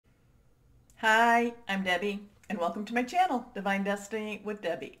Hi, I'm Debbie, and welcome to my channel, Divine Destiny with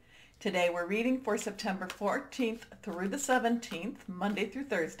Debbie. Today we're reading for September 14th through the 17th, Monday through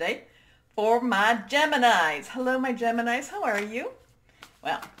Thursday, for my Geminis. Hello, my Geminis. How are you?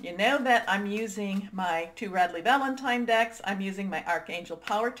 Well, you know that I'm using my two Radley Valentine decks. I'm using my Archangel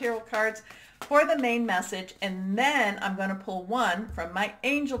Power Tarot cards for the main message, and then I'm going to pull one from my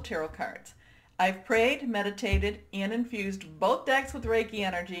Angel Tarot cards. I've prayed, meditated, and infused both decks with Reiki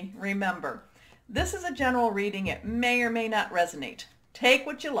energy. Remember, this is a general reading. It may or may not resonate. Take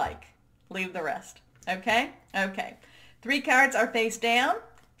what you like. Leave the rest. Okay? Okay. 3 cards are face down.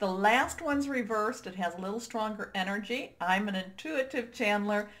 The last one's reversed. It has a little stronger energy. I'm an intuitive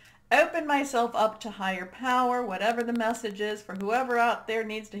channeler. Open myself up to higher power, whatever the message is, for whoever out there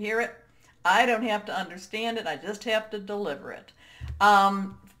needs to hear it. I don't have to understand it. I just have to deliver it.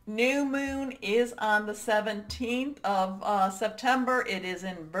 New moon is on the 17th of September. It is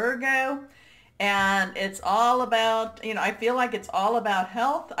in Virgo. And it's all about, I feel like it's all about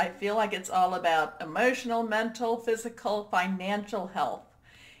health. I feel like it's all about emotional, mental, physical, financial health.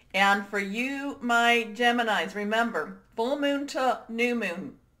 And for you, my Geminis, remember, full moon to new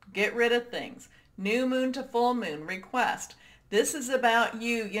moon, get rid of things. New moon to full moon, request. This is about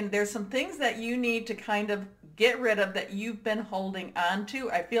you. There's some things that you need to kind of get rid of that you've been holding on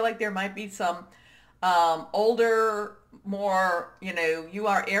to. I feel like there might be some older, more, you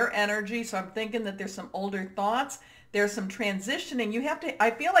are air energy, so I'm thinking that there's some older thoughts. There's some transitioning. I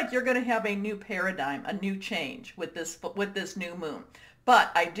feel like you're going to have a new paradigm, a new change with this new moon.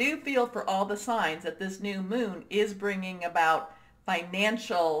 But I do feel for all the signs that this new moon is bringing about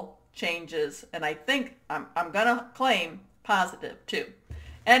financial changes, and I think I'm going to claim positive too.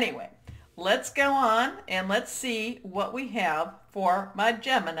 Anyway, let's go on and let's see what we have for my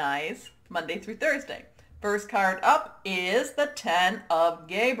Geminis Monday through Thursday. First card up is the 10 of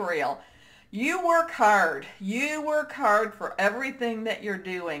Gabriel. You work hard. You work hard for everything that you're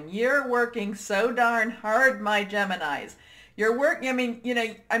doing. You're working so darn hard, my Geminis. You're working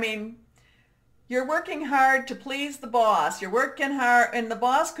hard to please the boss. You're working hard, and the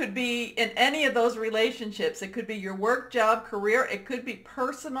boss could be in any of those relationships. It could be your work, job, career. It could be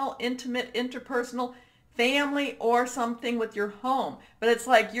personal, intimate, interpersonal, family, or something with your home. But it's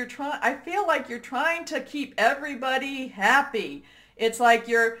like I feel like you're trying to keep everybody happy. It's like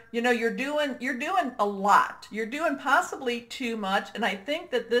you're doing a lot. You're doing possibly too much. And I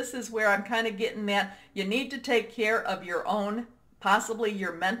think that this is where I'm kind of getting that you need to take care of your own, possibly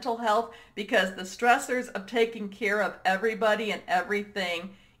your mental health, because the stressors of taking care of everybody and everything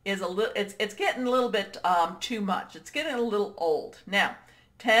is it's getting a little bit too much. It's getting a little old. Now,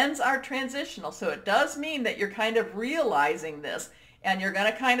 10s are transitional, so it does mean that you're kind of realizing this, and you're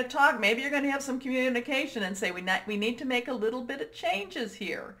going to kind of talk. Maybe you're going to have some communication and say, we need to make a little bit of changes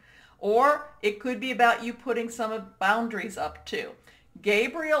here. Or it could be about you putting some boundaries up too.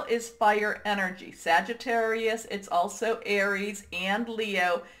 Gabriel is fire energy. Sagittarius, it's also Aries and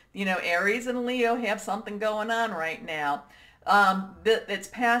Leo. Aries and Leo have something going on right now. It's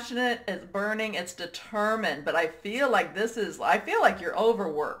passionate, it's burning, it's determined, but I feel like you're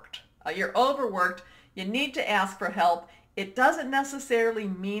overworked. You're overworked. You need to ask for help. It doesn't necessarily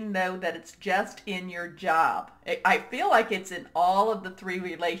mean, though, that it's just in your job. I feel like it's in all of the 3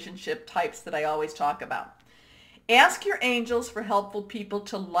 relationship types that I always talk about. Ask your angels for helpful people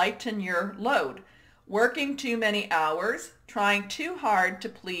to lighten your load. Working too many hours, trying too hard to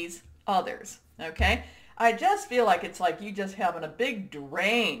please others. Okay? I just feel like it's like you just having a big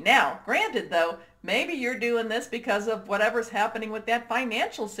drain. Now, granted, though, maybe you're doing this because of whatever's happening with that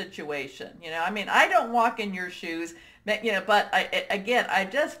financial situation. I don't walk in your shoes, but I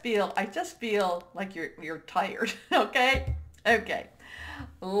just feel like you're tired. Okay? Okay.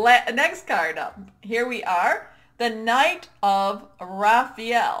 Next card up. Here we are. The Knight of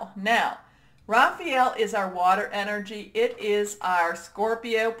Raphael. Now, Raphael is our water energy. It is our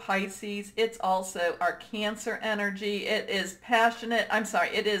Scorpio, Pisces. It's also our Cancer energy. It is passionate.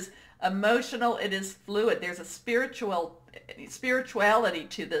 It is emotional. It is fluid. There's a spirituality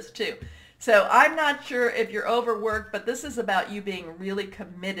to this too. So I'm not sure if you're overworked, but this is about you being really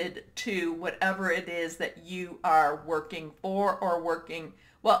committed to whatever it is that you are working for or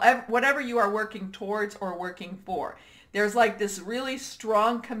whatever you are working towards or working for. There's like this really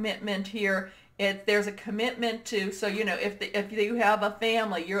strong commitment here. There's a commitment to, so if you have a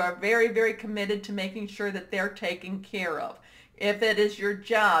family, you are very, very committed to making sure that they're taken care of. If it is your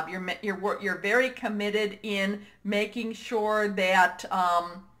job, you're very committed in making sure that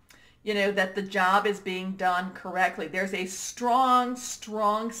that the job is being done correctly. There's a strong,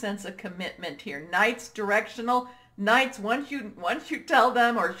 strong sense of commitment here. Knight's directional. Knights, once you tell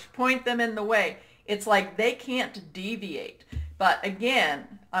them or point them in the way, it's like they can't deviate. But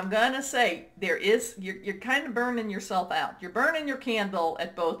again, I'm going to say you're kind of burning yourself out. You're burning your candle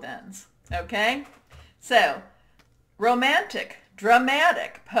at both ends. Okay? So, romantic,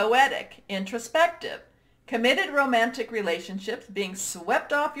 dramatic, poetic, introspective, committed romantic relationships, being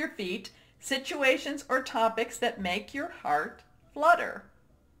swept off your feet, situations or topics that make your heart flutter.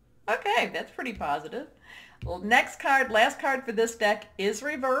 Okay, that's pretty positive. Next card, last card for this deck is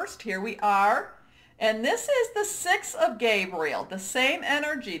reversed. Here we are. And this is the Six of Gabriel, the same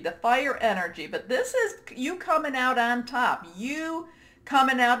energy, the fire energy. But this is you coming out on top. You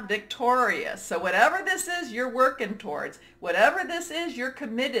coming out victorious. So whatever this is, you're working towards. Whatever this is, you're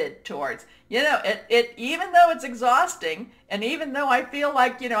committed towards. You know, it even though it's exhausting, and even though I feel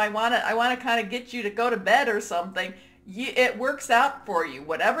like, you know, I want to kind of get you to go to bed or something, it works out for you.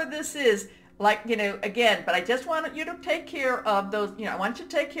 Whatever this is, like, you know, again, but I just want you to take care of those, you know, I want you to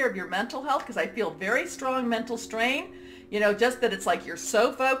take care of your mental health, because I feel very strong mental strain, you know, just that it's like you're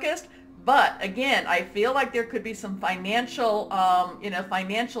so focused. But again, I feel like there could be some financial, you know,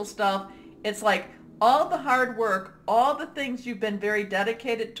 financial stuff. It's like all the hard work, all the things you've been very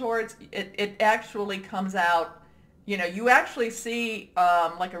dedicated towards, it actually comes out, you know, you actually see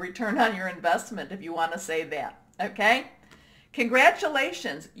like a return on your investment, if you want to say that. Okay?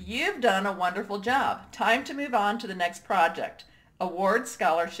 Congratulations, you've done a wonderful job. Time to move on to the next project, awards,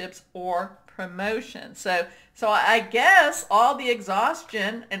 scholarships, or promotion. So I guess all the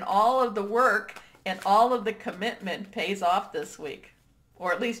exhaustion and all of the work and all of the commitment pays off this week,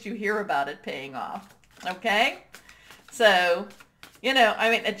 or at least you hear about it paying off. Okay? So, you know, I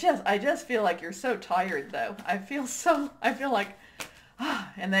mean, I just feel like you're so tired though. I feel like,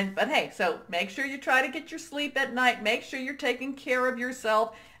 and then, but hey, so make sure you try to get your sleep at night. Make sure you're taking care of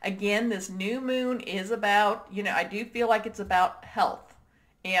yourself. Again, this new moon is about, you know, I do feel like it's about health.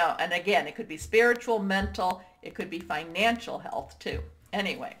 You know, and again, it could be spiritual, mental, it could be financial health too.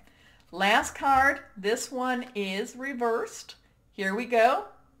 Anyway, last card, this one is reversed. Here we go.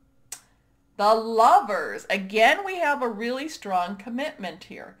 The Lovers. Again, we have a really strong commitment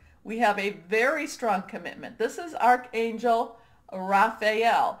here. We have a very strong commitment. This is Archangel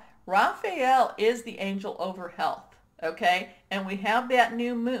Raphael. Raphael is the angel over health, okay? And we have that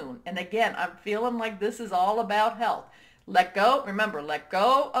new moon. And again, I'm feeling like this is all about health. Let go, remember, let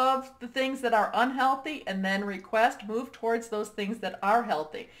go of the things that are unhealthy and then move towards those things that are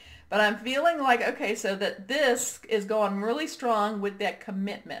healthy. But I'm feeling like, okay, so that this is going really strong with that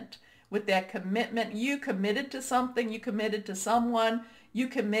commitment. With that commitment, you committed to something, you committed to someone, you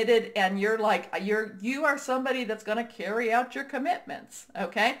committed, and you're like, you are somebody that's going to carry out your commitments,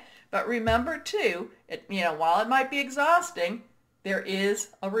 okay? But remember too, you know, while it might be exhausting, there is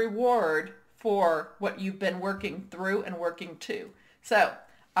a reward for what you've been working through and working to. So,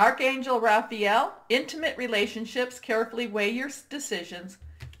 Archangel Raphael, intimate relationships, carefully weigh your decisions,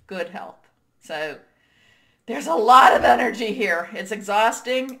 good health. So, there's a lot of energy here. It's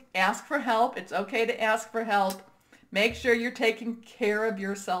exhausting. Ask for help. It's okay to ask for help. Make sure you're taking care of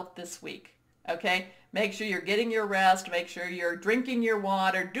yourself this week, okay? Make sure you're getting your rest. Make sure you're drinking your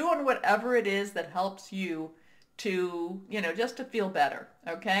water, doing whatever it is that helps you to, you know, just to feel better,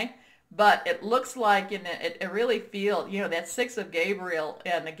 okay? But it looks like, you know, it really feels, you know, that Six of Gabriel,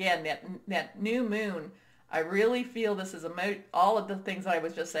 and again, that new moon, I really feel this is all of the things I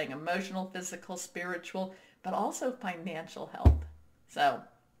was just saying, emotional, physical, spiritual, but also financial health. So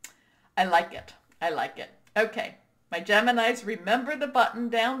I like it. I like it. Okay. My Geminis, remember the button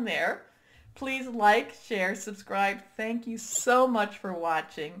down there. Please like, share, subscribe. Thank you so much for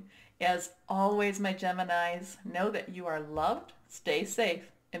watching. As always, my Geminis, know that you are loved, stay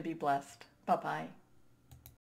safe, and be blessed. Bye-bye.